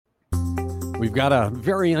We've got a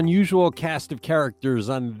very unusual cast of characters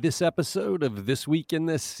on this episode of This Week in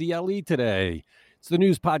the CLE today. It's the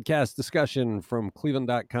news podcast discussion from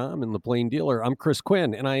Cleveland.com and The Plain Dealer. I'm Chris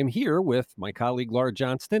Quinn, and I am here with my colleague Laura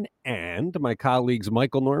Johnston and my colleagues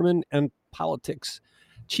Michael Norman and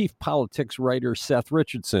chief politics writer Seth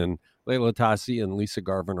Richardson. Leila Tassi and Lisa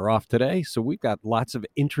Garvin are off today, so we've got lots of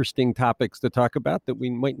interesting topics to talk about that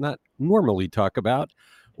we might not normally talk about.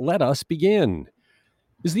 Let us begin.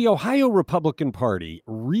 Is the Ohio Republican Party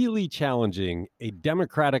really challenging a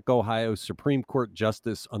Democratic Ohio Supreme Court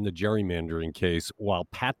justice on the gerrymandering case while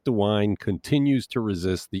Pat DeWine continues to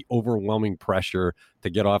resist the overwhelming pressure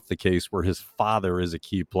to get off the case where his father is a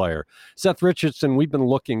key player? Seth Richardson, we've been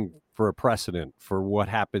looking for a precedent for what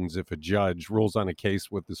happens if a judge rules on a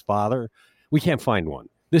case with his father. We can't find one.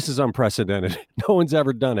 This is unprecedented. No one's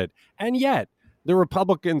ever done it. And yet, the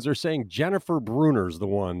Republicans are saying Jennifer Bruner's the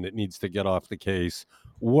one that needs to get off the case.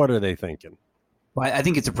 What are they thinking? Well, I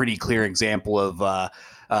think it's a pretty clear example of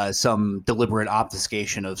some deliberate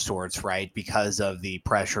obfuscation of sorts, right? Because of the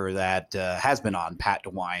pressure that has been on Pat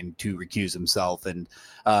DeWine to recuse himself. And,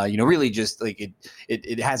 really just like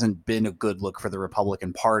it hasn't been a good look for the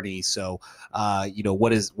Republican Party. So,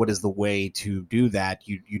 what is the way to do that?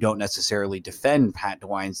 You don't necessarily defend Pat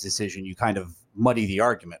DeWine's decision. You kind of muddy the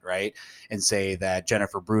argument, right? And say that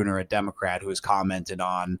Jennifer Bruner, a Democrat who has commented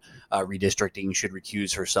on redistricting, should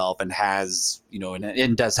recuse herself and has,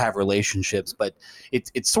 and does have relationships. But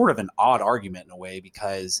it's sort of an odd argument in a way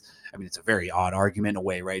because, it's a very odd argument in a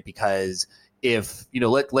way, right? Because if,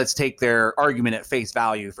 let's take their argument at face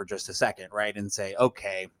value for just a second, right? And say,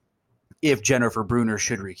 okay, if Jennifer Bruner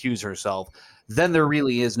should recuse herself, then there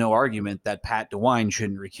really is no argument that Pat DeWine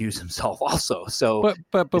shouldn't recuse himself also. So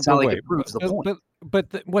it's not like it proves the point.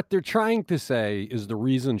 But what they're trying to say is the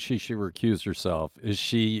reason she should recuse herself is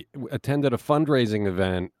she attended a fundraising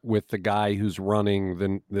event with the guy who's running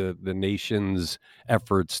the nation's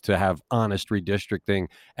efforts to have honest redistricting.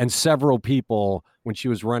 And several people, when she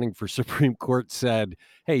was running for Supreme Court, said,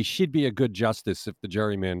 hey, she'd be a good justice if the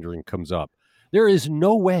gerrymandering comes up. There is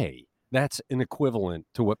no way that's an equivalent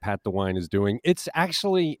to what Pat DeWine is doing. It's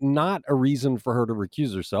actually not a reason for her to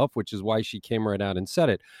recuse herself, which is why she came right out and said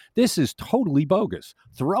it. This is totally bogus.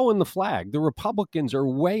 Throw in the flag. The Republicans are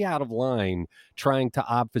way out of line trying to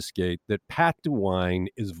obfuscate that Pat DeWine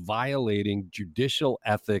is violating judicial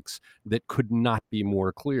ethics that could not be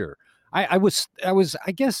more clear. I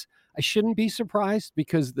guess I shouldn't be surprised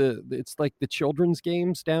because it's like the children's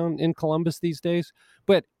games down in Columbus these days.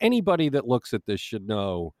 But anybody that looks at this should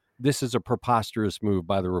know this is a preposterous move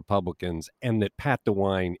by the Republicans and that Pat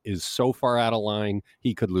DeWine is so far out of line,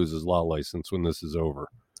 he could lose his law license when this is over.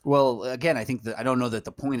 Well, again, I think that I don't know that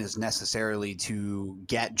the point is necessarily to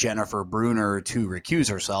get Jennifer Bruner to recuse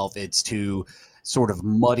herself. It's to sort of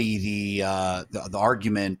muddy the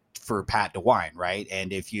argument for Pat DeWine, right?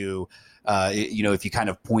 And if you kind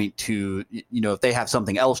of point to, if they have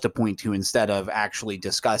something else to point to instead of actually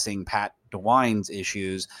discussing Pat DeWine's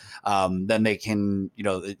issues, then they can,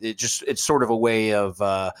 it's sort of a way of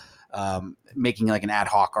making like an ad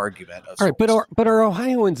hoc argument. All right, but are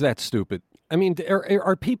Ohioans that stupid?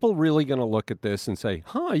 Are people really going to look at this and say,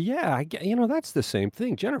 that's the same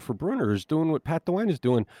thing. Jennifer Bruner is doing what Pat DeWine is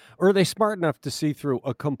doing. Or are they smart enough to see through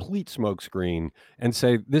a complete smokescreen and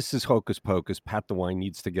say, this is hocus pocus. Pat DeWine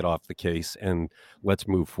needs to get off the case and let's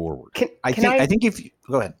move forward. I think if you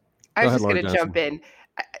go ahead. I was just going to jump in.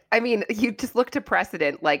 You just look to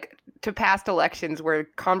precedent, like to past elections where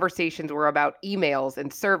conversations were about emails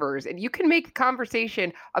and servers, and you can make a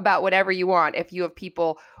conversation about whatever you want if you have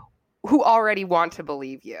people who already want to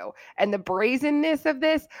believe you. And the brazenness of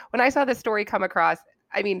this, when I saw this story come across,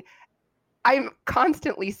 I'm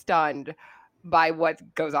constantly stunned by what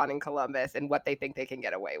goes on in Columbus and what they think they can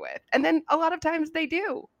get away with. And then a lot of times they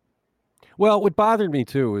do. Well, what bothered me,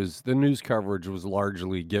 too, is the news coverage was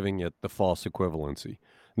largely giving it the false equivalency.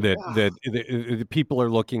 That the people are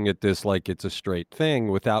looking at this like it's a straight thing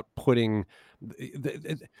without putting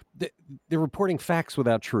they're reporting facts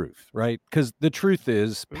without truth, right? Because the truth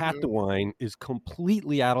is Pat DeWine is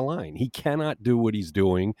completely out of line. He cannot do what he's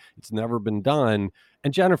doing. It's never been done.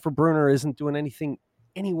 And Jennifer Bruner isn't doing anything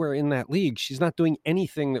anywhere in that league. She's not doing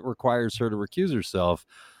anything that requires her to recuse herself.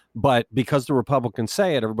 But because the Republicans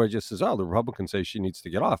say it, everybody just says, the Republicans say she needs to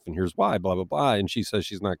get off, and here's why, blah, blah, blah. And she says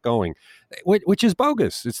she's not going, which is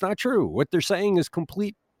bogus. It's not true. What they're saying is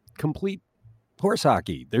complete horse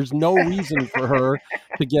hockey. There's no reason for her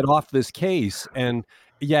to get off this case. And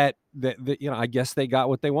yet, I guess they got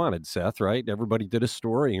what they wanted, Seth, right? Everybody did a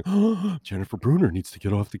story. Jennifer Bruner needs to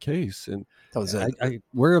get off the case. And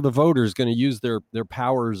where are the voters going to use their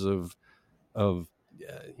powers of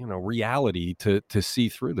reality to see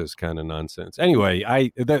through this kind of nonsense.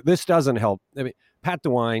 Anyway, this doesn't help. I mean, Pat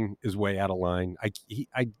DeWine is way out of line.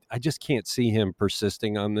 I just can't see him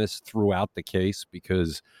persisting on this throughout the case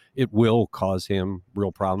because it will cause him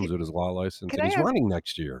real problems with his law license, and he's running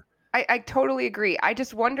next year. I totally agree. I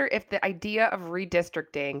just wonder if the idea of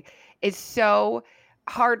redistricting is so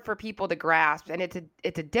hard for people to grasp, and it's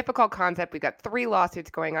a difficult concept. We've got 3 lawsuits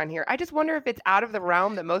going on here. I just wonder if it's out of the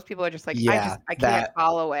realm that most people are just like, I can't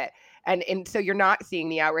follow it, and so you're not seeing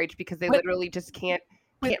the outrage because they literally just can't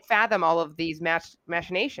fathom all of these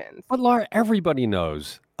machinations. But Laura, everybody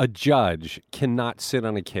knows a judge cannot sit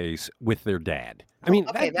on a case with their dad. I mean,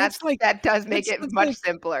 that does make it much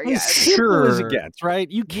simpler. Yeah, simple as it gets, right?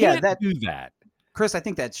 You can't do that. Chris, I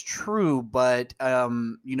think that's true, but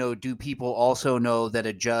do people also know that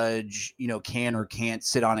a judge, can or can't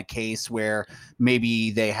sit on a case where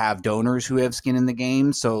maybe they have donors who have skin in the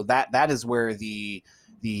game? So that is where the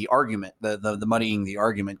argument, the muddying the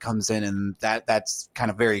argument comes in, and that's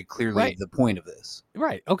kind of very clearly the point of this.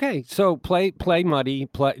 Right. Okay. So play muddy,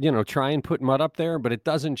 try and put mud up there, but it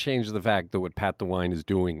doesn't change the fact that what Pat DeWine is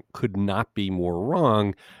doing could not be more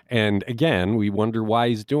wrong. And again, we wonder why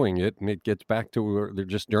he's doing it, and it gets back to they're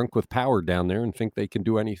just drunk with power down there and think they can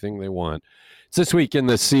do anything they want. It's This Week in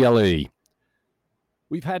the CLE.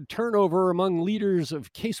 We've had turnover among leaders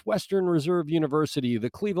of Case Western Reserve University, the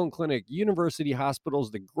Cleveland Clinic, University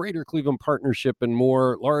Hospitals, the Greater Cleveland Partnership, and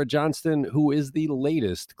more. Laura Johnston, who is the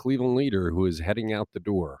latest Cleveland leader who is heading out the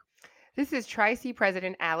door. This is Tri-C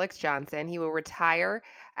President Alex Johnson. He will retire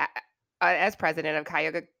as president of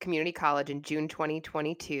Cuyahoga Community College in June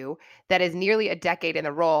 2022. That is nearly a decade in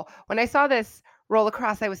the role. When I saw this roll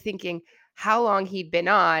across, I was thinking how long he'd been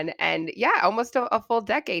on. And almost a full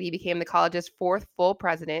decade. He became the college's 4th full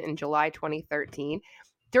president in July 2013.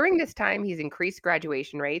 During this time, he's increased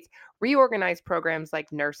graduation rates, reorganized programs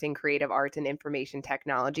like nursing, creative arts, and information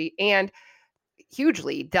technology, and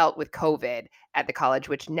hugely dealt with COVID at the college,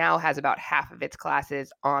 which now has about half of its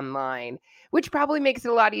classes online, which probably makes it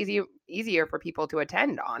a lot easier for people to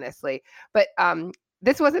attend, honestly. But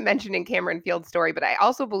this wasn't mentioned in Cameron Field's story, but I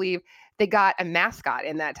also believe they got a mascot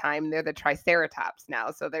in that time. They're the Triceratops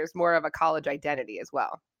now, so there's more of a college identity as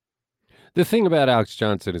well. The thing about Alex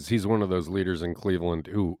Johnson is he's one of those leaders in Cleveland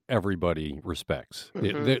who everybody respects.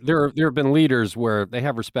 Mm-hmm. There have been leaders where they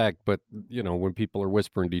have respect, but, when people are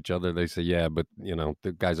whispering to each other, they say, yeah, but,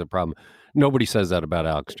 the guy's a problem. Nobody says that about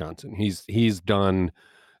Alex Johnson. He's done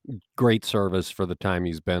great service for the time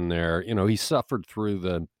he's been there. He suffered through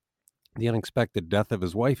the unexpected death of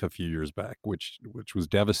his wife a few years back, which was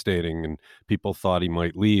devastating, and people thought he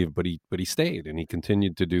might leave, but he stayed and he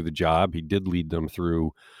continued to do the job. He did lead them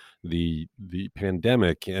through the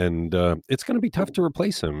pandemic, and it's going to be tough to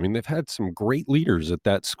replace him. I mean, they've had some great leaders at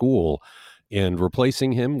that school, and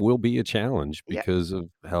replacing him will be a challenge because of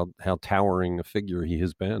how towering a figure he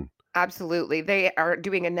has been. Absolutely. They are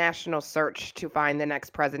doing a national search to find the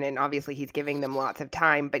next president. Obviously, he's giving them lots of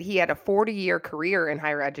time, but he had a 40-year career in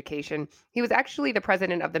higher education. He was actually the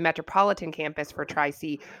president of the Metropolitan campus for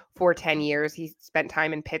Tri-C for 10 years. He spent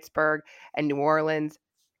time in Pittsburgh and New Orleans.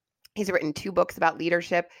 He's written 2 books about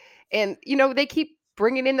leadership. And, they keep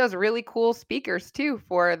bringing in those really cool speakers, too,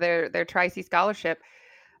 for their Tri-C scholarship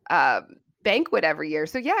banquet every year.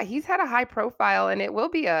 So, he's had a high profile, and it will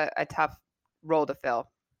be a tough role to fill.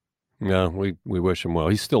 Yeah, we wish him well.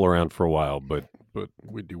 He's still around for a while, but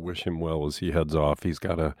we do wish him well as he heads off. He's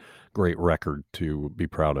got a great record to be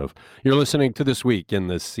proud of. You're listening to This Week in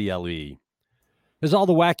the CLE. As all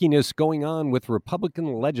the wackiness going on with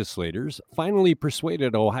Republican legislators finally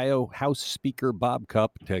persuaded Ohio House Speaker Bob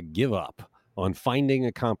Cupp to give up on finding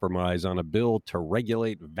a compromise on a bill to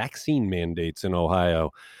regulate vaccine mandates in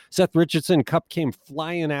Ohio. Seth Richardson, Cupp came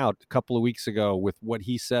flying out a couple of weeks ago with what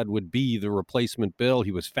he said would be the replacement bill.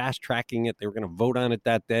 He was fast-tracking it. They were going to vote on it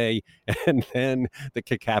that day, and then the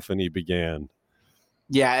cacophony began.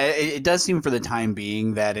 Yeah, it does seem for the time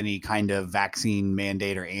being that any kind of vaccine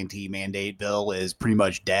mandate or anti-mandate bill is pretty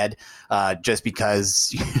much dead, just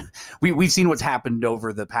because we've seen what's happened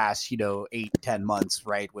over the past, 8-10 months,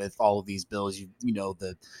 right, with all of these bills.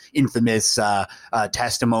 The infamous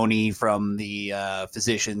testimony from the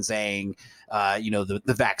physician saying, the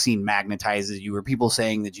vaccine magnetizes you, or people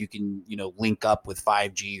saying that you can, link up with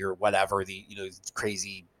 5G or whatever,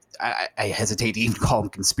 crazy. I hesitate to even call them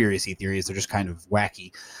conspiracy theories. They're just kind of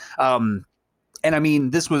wacky. And I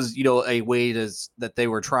mean, this was, a way that they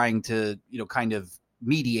were trying to, kind of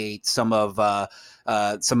mediate some of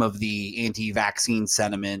the anti-vaccine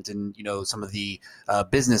sentiment and some of the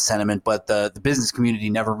business sentiment, but the business community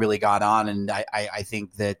never really got on. And I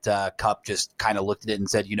think that Cup just kind of looked at it and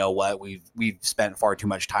said, you know what, we've spent far too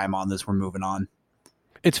much time on this. We're moving on.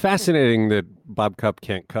 It's fascinating that Bob Cupp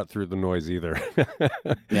can't cut through the noise either.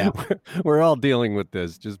 Yeah. We're all dealing with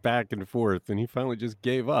this just back and forth, and he finally just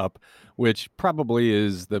gave up, which probably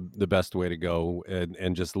is the best way to go,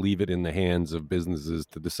 and just leave it in the hands of businesses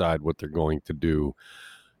to decide what they're going to do.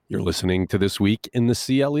 You're listening to This Week in the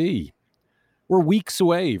CLE. We're weeks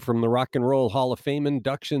away from the Rock and Roll Hall of Fame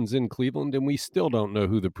inductions in Cleveland, and we still don't know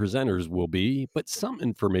who the presenters will be, but some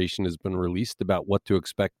information has been released about what to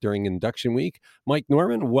expect during induction week. Mike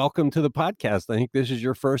Norman, welcome to the podcast. I think this is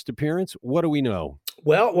your first appearance. What do we know?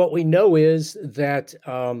 Well, what we know is that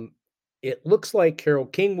it looks like Carole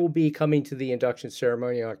King will be coming to the induction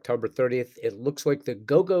ceremony on October 30th. It looks like the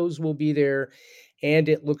Go-Go's will be there. And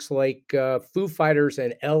it looks like Foo Fighters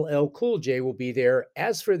and LL Cool J will be there.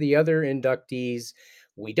 As for the other inductees,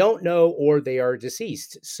 we don't know, or they are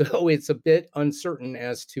deceased. So it's a bit uncertain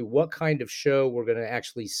as to what kind of show we're going to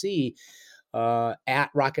actually see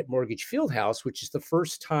at Rocket Mortgage Fieldhouse, which is the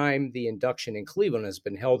first time the induction in Cleveland has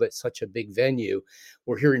been held at such a big venue.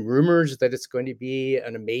 We're hearing rumors that it's going to be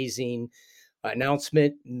an amazing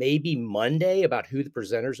announcement maybe Monday about who the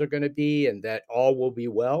presenters are going to be and that all will be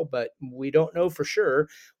well, but we don't know for sure.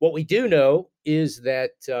 What we do know is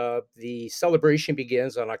that the celebration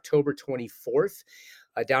begins on October 24th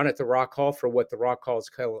down at the Rock Hall for what the Rock Hall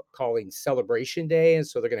is calling Celebration Day. And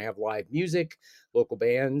so they're going to have live music, local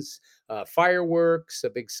bands, fireworks,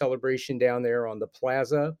 a big celebration down there on the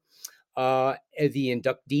plaza. The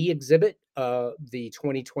inductee exhibit, the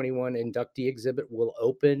 2021 inductee exhibit will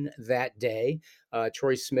open that day.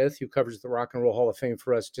 Troy Smith, who covers the Rock and Roll Hall of Fame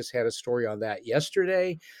for us, just had a story on that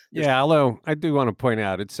yesterday. Yeah, although I do want to point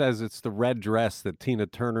out, it says it's the red dress that Tina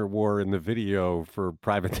Turner wore in the video for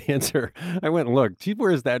Private Dancer. I went and looked. She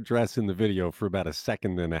wears that dress in the video for about a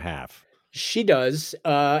second and a half. She does.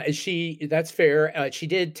 That's fair. She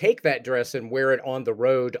did take that dress and wear it on the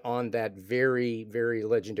road on that very, very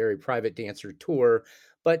legendary Private Dancer tour.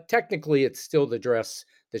 But technically, it's still the dress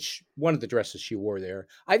one of the dresses she wore there.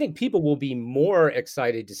 I think people will be more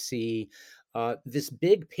excited to see this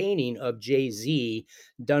big painting of Jay-Z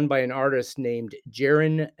done by an artist named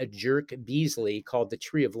Jaron Jerk Beasley called The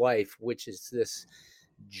Tree of Life, which is this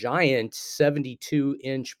giant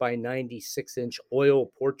 72-inch by 96-inch oil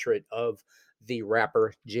portrait of the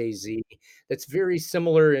rapper Jay-Z. That's very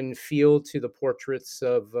similar in feel to the portraits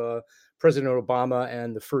of President Obama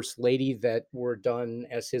and the First Lady that were done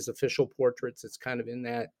as his official portraits. It's kind of in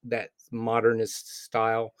that modernist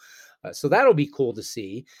style. So that'll be cool to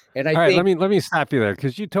see. And I think, let me stop you there,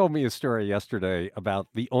 because you told me a story yesterday about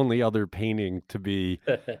the only other painting to be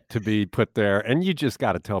put there, and you just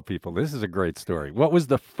got to tell people this is a great story. What was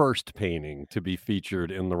the first painting to be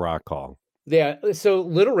featured in the Rock Hall? Yeah, so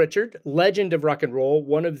Little Richard, legend of rock and roll,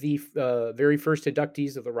 one of the very first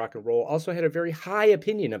inductees of the Rock and Roll, also had a very high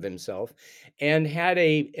opinion of himself and had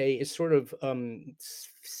a sort of 60s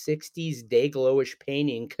Dayglow-ish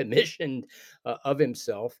painting commissioned of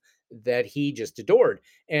himself that he just adored.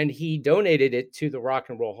 And he donated it to the Rock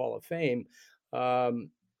and Roll Hall of Fame. And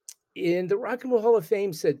the Rock and Roll Hall of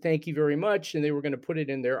Fame said, thank you very much. And they were going to put it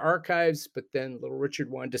in their archives. But then Little Richard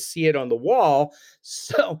wanted to see it on the wall.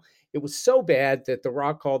 So it was so bad that the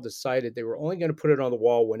Rock Hall decided they were only going to put it on the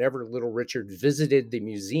wall whenever Little Richard visited the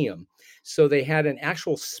museum. So they had an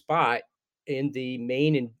actual spot in the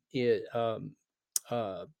main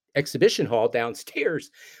exhibition hall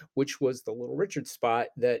downstairs, which was the Little Richard spot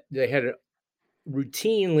that they had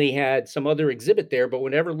routinely had some other exhibit there. But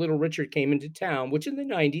whenever Little Richard came into town, which in the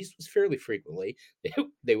 90s was fairly frequently,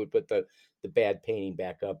 they would put the bad painting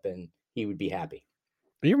back up and he would be happy.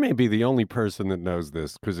 You may be the only person that knows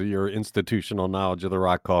this because of your institutional knowledge of the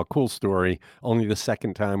Rock Hall. Cool story. Only the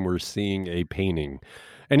second time we're seeing a painting.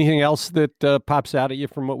 Anything else that pops out at you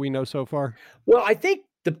from what we know so far? Well, I think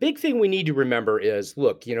the big thing we need to remember is,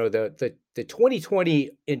 look, the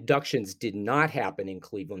 2020 inductions did not happen in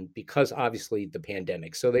Cleveland because obviously the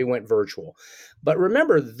pandemic, so they went virtual. But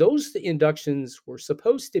remember, those inductions were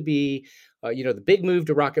supposed to be, the big move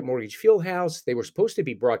to Rocket Mortgage Fieldhouse. They were supposed to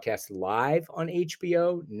be broadcast live on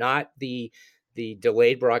HBO, not the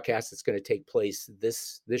delayed broadcast that's going to take place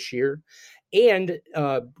this year. And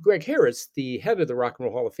Greg Harris, the head of the Rock and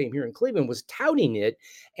Roll Hall of Fame here in Cleveland, was touting it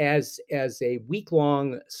as a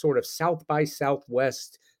week-long sort of South by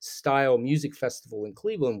Southwest style music festival in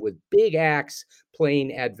Cleveland with big acts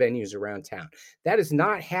playing at venues around town. That is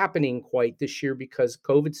not happening quite this year because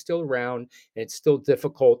COVID's still around and it's still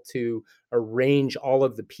difficult to arrange all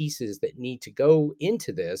of the pieces that need to go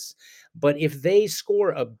into this. But if they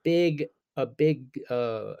score a big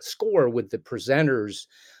score with the presenters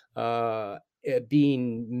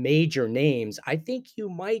being major names, I think you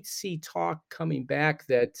might see talk coming back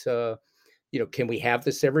that can we have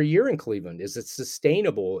this every year in Cleveland? Is it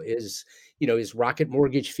sustainable? Is Rocket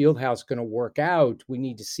Mortgage Fieldhouse going to work out? We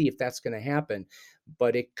need to see if that's going to happen.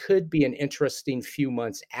 But it could be an interesting few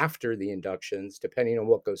months after the inductions, depending on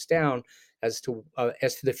what goes down, as to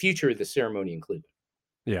the future of the ceremony in Cleveland.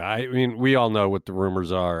 Yeah, I mean, we all know what the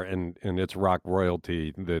rumors are, and it's rock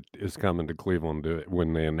royalty that is coming to Cleveland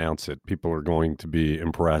when they announce it. People are going to be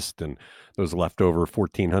impressed, and those leftover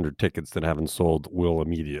 1,400 tickets that haven't sold will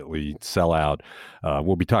immediately sell out.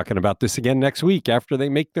 We'll be talking about this again next week after they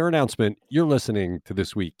make their announcement. You're listening to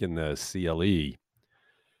This Week in the CLE.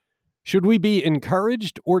 Should we be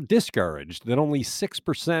encouraged or discouraged that only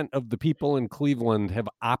 6% of the people in Cleveland have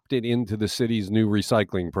opted into the city's new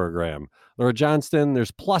recycling program? Laura Johnston, there's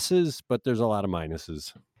pluses, but there's a lot of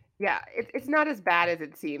minuses. Yeah, it's not as bad as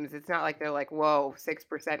it seems. It's not like they're like, whoa,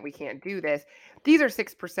 6%, we can't do this. These are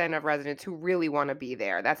 6% of residents who really want to be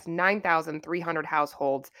there. That's 9,300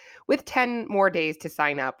 households with 10 more days to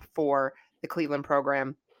sign up for the Cleveland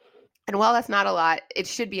program. And while that's not a lot, it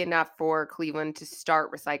should be enough for Cleveland to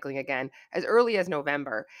start recycling again as early as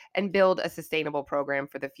November and build a sustainable program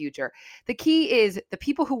for the future. The key is the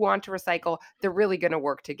people who want to recycle, they're really going to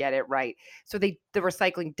work to get it right so the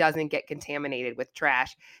recycling doesn't get contaminated with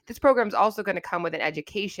trash. This program is also going to come with an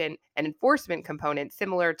education and enforcement component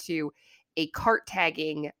similar to a cart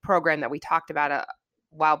tagging program that we talked about a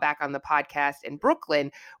while back on the podcast in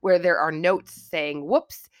Brooklyn, where there are notes saying,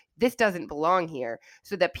 whoops, this doesn't belong here,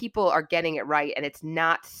 so that people are getting it right and it's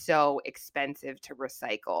not so expensive to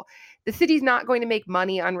recycle. The city's not going to make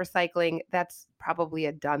money on recycling. That's probably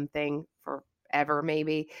a done thing forever,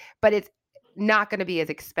 maybe, but it's not going to be as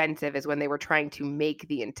expensive as when they were trying to make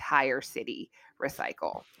the entire city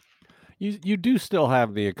recycle. You do still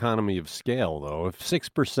have the economy of scale, though. If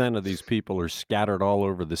 6% of these people are scattered all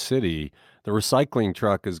over the city, the recycling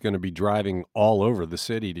truck is going to be driving all over the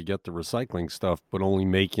city to get the recycling stuff, but only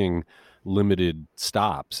making limited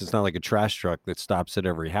stops. It's not like a trash truck that stops at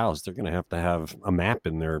every house. They're going to have a map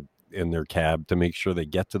in their cab to make sure they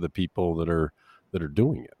get to the people that are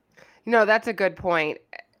doing it. That's a good point.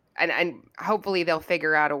 And hopefully they'll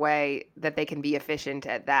figure out a way that they can be efficient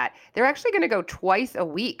at that. They're actually going to go twice a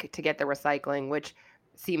week to get the recycling, which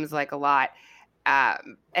seems like a lot.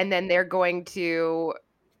 And then they're going to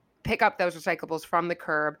pick up those recyclables from the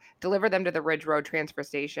curb, deliver them to the Ridge Road transfer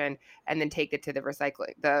station, and then take it to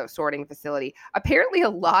the sorting facility. Apparently, a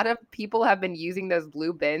lot of people have been using those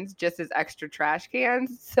blue bins just as extra trash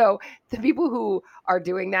cans. So the people who are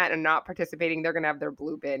doing that and not participating, they're going to have their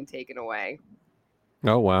blue bin taken away.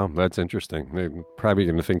 Oh, wow. That's interesting. They're probably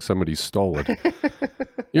going to think somebody stole it.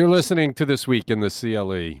 You're listening to This Week in the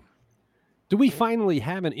CLE. Do we finally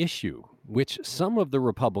have an issue which some of the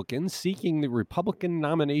Republicans seeking the Republican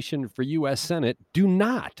nomination for U.S. Senate do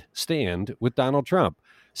not stand with Donald Trump?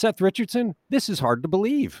 Seth Richardson, this is hard to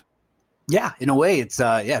believe. Yeah, in a way, it's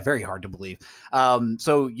very hard to believe.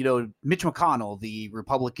 So, Mitch McConnell, the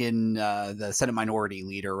Republican, the Senate Minority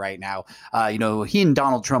Leader right now, he and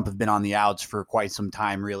Donald Trump have been on the outs for quite some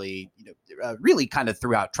time, really, really kind of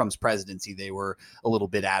throughout Trump's presidency. They were a little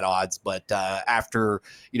bit at odds. But after,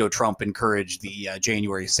 Trump encouraged the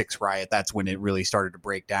January 6th riot, that's when it really started to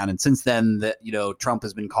break down. And since then, Trump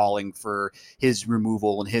has been calling for his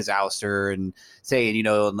removal and his ouster and saying,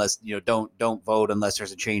 unless, don't vote unless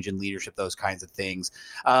there's a change in leadership, those kinds of things.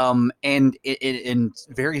 And in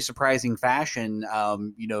very surprising fashion,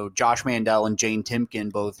 Josh Mandel and Jane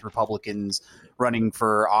Timken, both Republicans running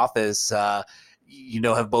for office,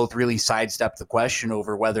 have both really sidestepped the question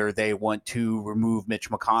over whether they want to remove Mitch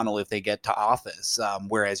McConnell if they get to office.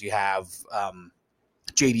 Whereas you have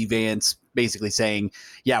J.D. Vance basically saying,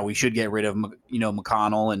 yeah, we should get rid of,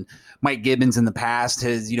 McConnell. And Mike Gibbons in the past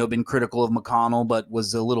has, been critical of McConnell, but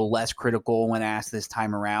was a little less critical when asked this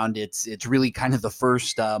time around. It's really kind of the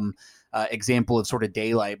first example of sort of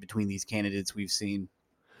daylight between these candidates we've seen.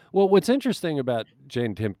 Well, what's interesting about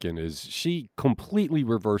Jane Timken is she completely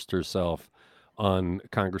reversed herself on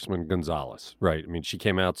Congressman Gonzalez, right? I mean, she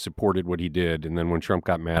came out, supported what he did, and then when Trump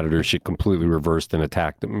got mad at her, she completely reversed and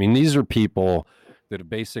attacked him. I mean, these are people that have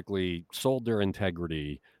basically sold their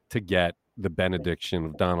integrity to get the benediction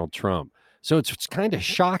of Donald Trump. So it's kind of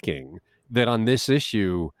shocking that on this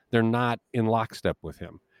issue, they're not in lockstep with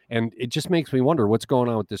him. And it just makes me wonder what's going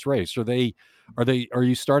on with this race. Are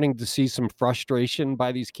you starting to see some frustration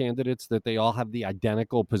by these candidates that they all have the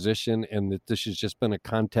identical position and that this has just been a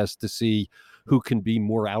contest to see who can be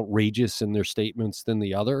more outrageous in their statements than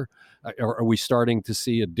the other? Are we starting to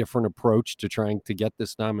see a different approach to trying to get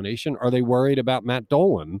this nomination? Are they worried about Matt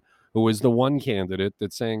Dolan, who is the one candidate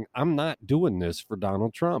that's saying, I'm not doing this for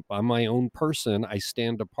Donald Trump. I'm my own person. I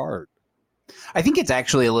stand apart. I think it's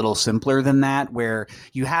actually a little simpler than that, where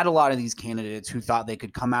you had a lot of these candidates who thought they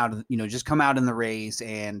could come out, just come out in the race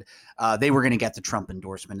and they were going to get the Trump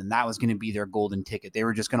endorsement, and that was going to be their golden ticket. They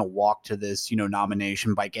were just going to walk to this,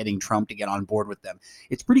 nomination by getting Trump to get on board with them.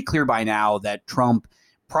 It's pretty clear by now that Trump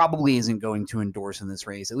probably isn't going to endorse in this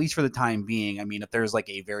race, at least for the time being. I mean, if there's like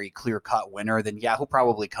a very clear-cut winner, then yeah, he'll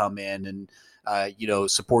probably come in and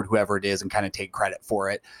support whoever it is and kind of take credit for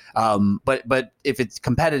it. But if it's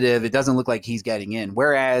competitive, it doesn't look like he's getting in.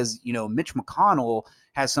 Whereas, Mitch McConnell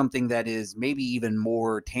has something that is maybe even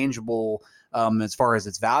more tangible as far as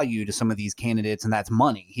its value to some of these candidates, and that's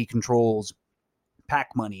money. He controls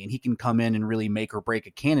PAC money, and he can come in and really make or break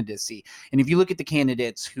a candidacy. And if you look at the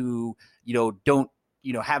candidates who,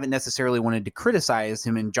 haven't necessarily wanted to criticize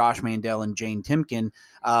him, and Josh Mandel and Jane Timken,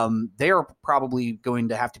 they are probably going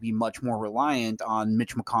to have to be much more reliant on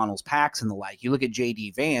Mitch McConnell's PACs and the like. You look at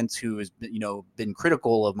J.D. Vance, who has been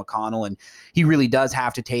critical of McConnell, and he really does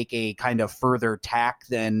have to take a kind of further tack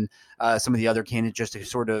than some of the other candidates just to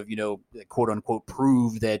sort of, quote unquote,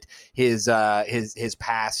 prove that his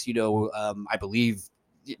past, I believe,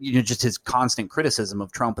 just his constant criticism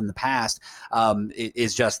of Trump in the past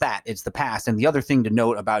is just that. It's the past. And the other thing to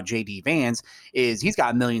note about J.D. Vance is he's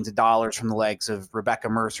got millions of dollars from the likes of Rebecca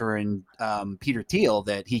Mercer and Peter Thiel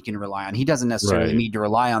that he can rely on. He doesn't necessarily need to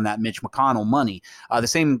rely on that Mitch McConnell money. The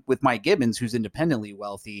same with Mike Gibbons, who's independently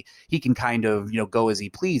wealthy. He can kind of, go as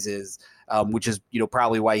he pleases, which is,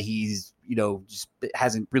 probably why he's, just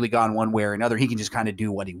hasn't really gone one way or another. He can just kind of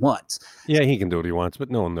do what he wants. Yeah, he can do what he wants, but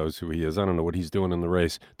no one knows who he is. I don't know what he's doing in the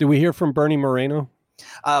race. Did we hear from Bernie Moreno?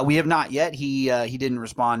 We have not yet. He didn't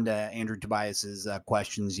respond to Andrew Tobias's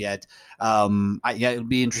questions yet. It'll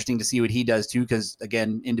be interesting to see what he does too, because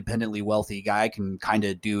again, independently wealthy guy can kind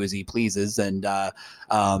of do as he pleases, and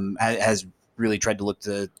has really tried to look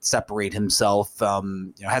to separate himself.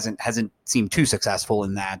 Hasn't seemed too successful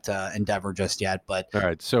in that endeavor just yet. But all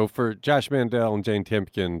right, so for Josh Mandel and Jane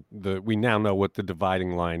Timken, we now know what the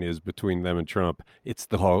dividing line is between them and Trump. It's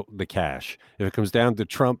the cash. If it comes down to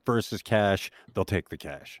Trump versus cash, they'll take the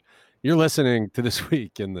cash. You're listening to This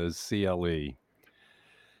Week in the CLE.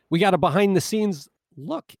 We got a behind the scenes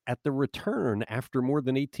look at the return after more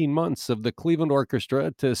than 18 months of the Cleveland Orchestra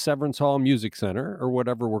to Severance Hall Music Center, or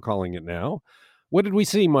whatever we're calling it now. What did we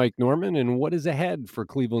see, Mike Norman, and what is ahead for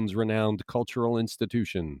Cleveland's renowned cultural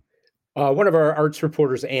institution? One of our arts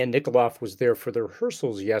reporters, Ann Nikoloff, was there for the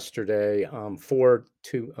rehearsals yesterday for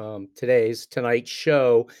tonight's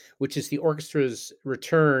show, which is the orchestra's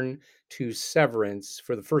return to Severance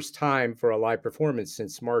for the first time for a live performance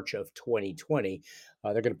since March of 2020.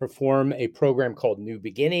 They're going to perform a program called New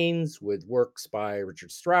Beginnings with works by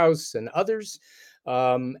Richard Strauss and others.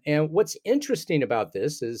 And what's interesting about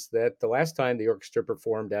this is that the last time the orchestra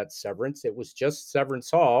performed at Severance, it was just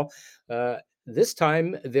Severance Hall. This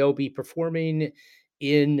time they'll be performing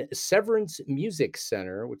in Severance Music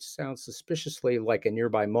Center, which sounds suspiciously like a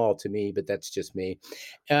nearby mall to me, but that's just me.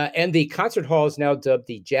 And the concert hall is now dubbed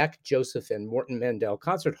the Jack, Joseph, and Morton Mandel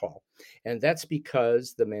Concert Hall. And that's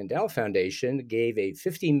because the Mandel Foundation gave a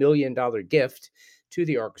 $50 million gift to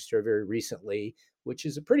the orchestra very recently, which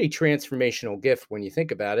is a pretty transformational gift when you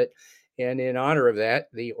think about it. And in honor of that,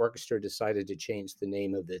 the orchestra decided to change the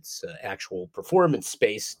name of its actual performance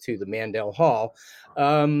space to the Mandel Hall.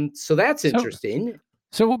 So that's interesting.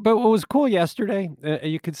 But what was cool yesterday,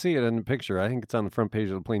 you could see it in the picture. I think it's on the front page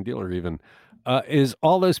of the Plain Dealer even, is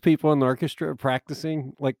all those people in the orchestra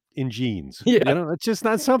practicing like in jeans. Yeah. It's just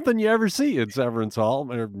not something you ever see at Severance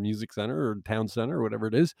Hall or Music Center or Town Center or whatever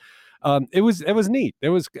it is. It was neat.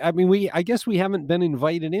 I guess we haven't been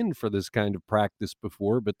invited in for this kind of practice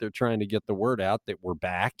before, but they're trying to get the word out that we're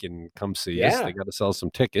back and come see us. They got to sell some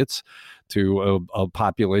tickets to a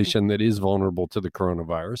population that is vulnerable to the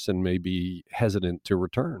coronavirus and may be hesitant to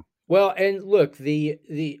return. Well, and look,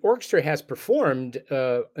 the orchestra has performed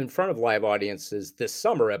in front of live audiences this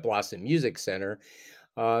summer at Blossom Music Center.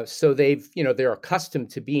 So they're accustomed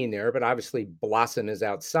to being there, but obviously Blossom is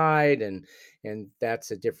outside and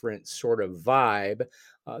that's a different sort of vibe.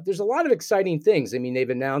 There's a lot of exciting things. I mean, they've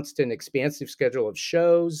announced an expansive schedule of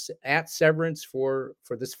shows at Severance for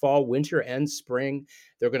this fall, winter, and spring.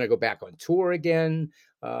 They're going to go back on tour again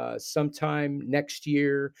sometime next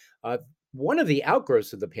year. One of the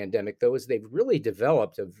outgrowths of the pandemic, though, is they've really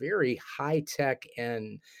developed a very high tech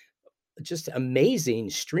and just amazing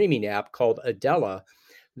streaming app called Adela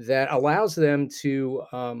that allows them to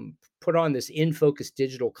put on this in focus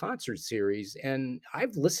digital concert series. And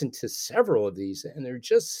I've listened to several of these, and they're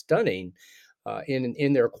just stunning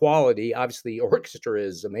in their quality. Obviously, the orchestra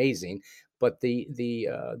is amazing, but the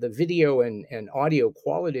video and audio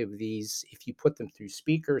quality of these, if you put them through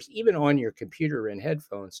speakers, even on your computer and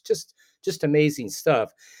headphones, just amazing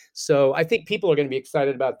stuff. So I think people are going to be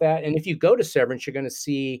excited about that. And if you go to Severance, you're going to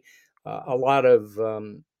see a lot of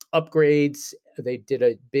upgrades. They did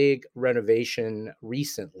a big renovation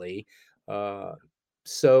recently.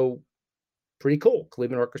 So pretty cool.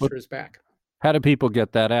 Cleveland Orchestra is back. How do people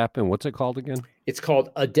get that app, and what's it called again? It's called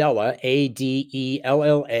Adela,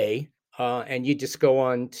 Adella. And you just go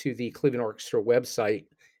on to the Cleveland Orchestra website,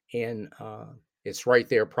 and it's right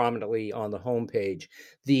there prominently on the homepage.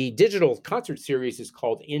 The digital concert series is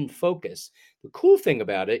called In Focus. The cool thing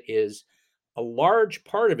about it is a large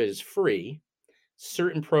part of it is free.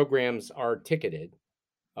 Certain programs are ticketed,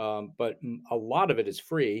 but a lot of it is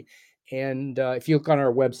free. And if you look on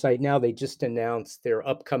our website now, they just announced their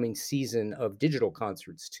upcoming season of digital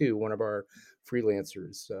concerts too. One of our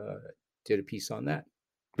freelancers did a piece on that.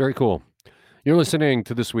 Very cool. You're listening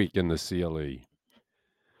to This Week in the CLE.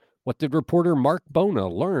 What did reporter Mark Bona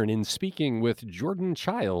learn in speaking with Jordan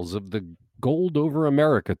Childs of the Gold Over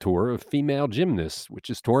America tour of female gymnasts, which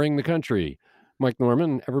is touring the country? Mike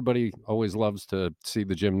Norman, everybody always loves to see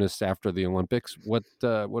the gymnasts after the Olympics. What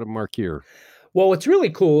did Mark hear? Well, what's really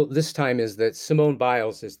cool this time is that Simone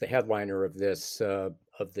Biles is the headliner of this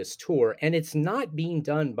tour, and it's not being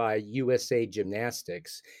done by USA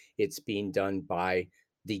Gymnastics. It's being done by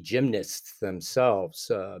the gymnasts themselves.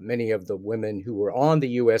 Many of the women who were on the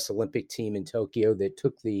U.S. Olympic team in Tokyo that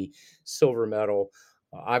took the silver medal.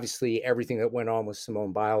 Obviously, everything that went on with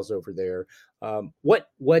Simone Biles over there. What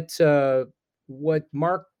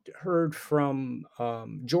Mark heard from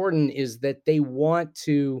Jordan is that they want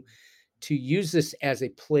to use this as a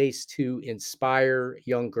place to inspire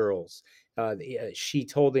young girls. She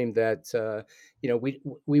told him that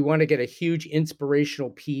we want to get a huge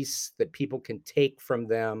inspirational piece that people can take from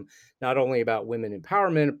them, not only about women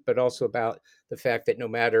empowerment, but also about the fact that no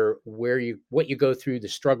matter what you go through, the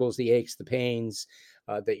struggles, the aches, the pains,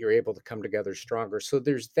 that you're able to come together stronger. So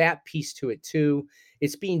there's that piece to it too.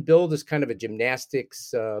 It's being billed as kind of a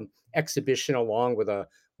gymnastics exhibition along with a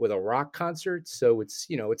rock concert. So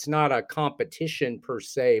it's not a competition per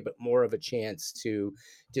se, but more of a chance to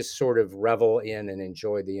just sort of revel in and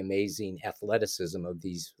enjoy the amazing athleticism of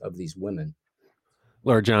these women.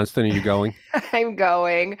 Laura Johnston, are you going? I'm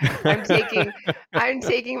going. I'm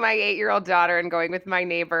taking my 8-year-old daughter and going with my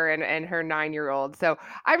neighbor and her 9-year-old. So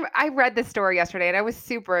I read the story yesterday and I was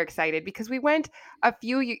super excited because we went a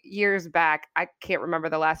few years back. I can't remember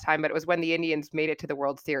the last time, but it was when the Indians made it to the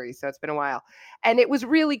World Series. So it's been a while. And it was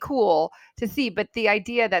really cool to see. But the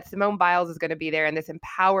idea that Simone Biles is going to be there and this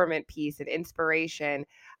empowerment piece and inspiration,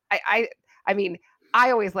 I mean,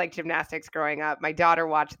 I always liked gymnastics growing up. My daughter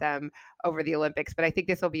watched them over the Olympics, but I think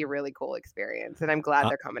this will be a really cool experience, and I'm glad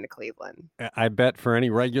they're coming to Cleveland. I bet for any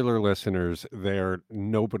regular listeners,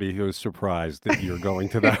 nobody who's surprised that you're going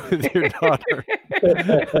to that with your daughter.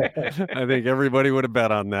 I think everybody would have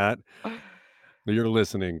bet on that. You're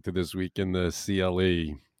listening to This Week in the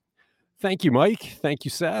CLE. Thank you, Mike. Thank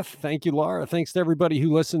you, Seth. Thank you, Laura. Thanks to everybody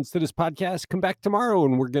who listens to this podcast. Come back tomorrow,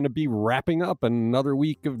 and we're going to be wrapping up another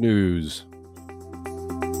week of news.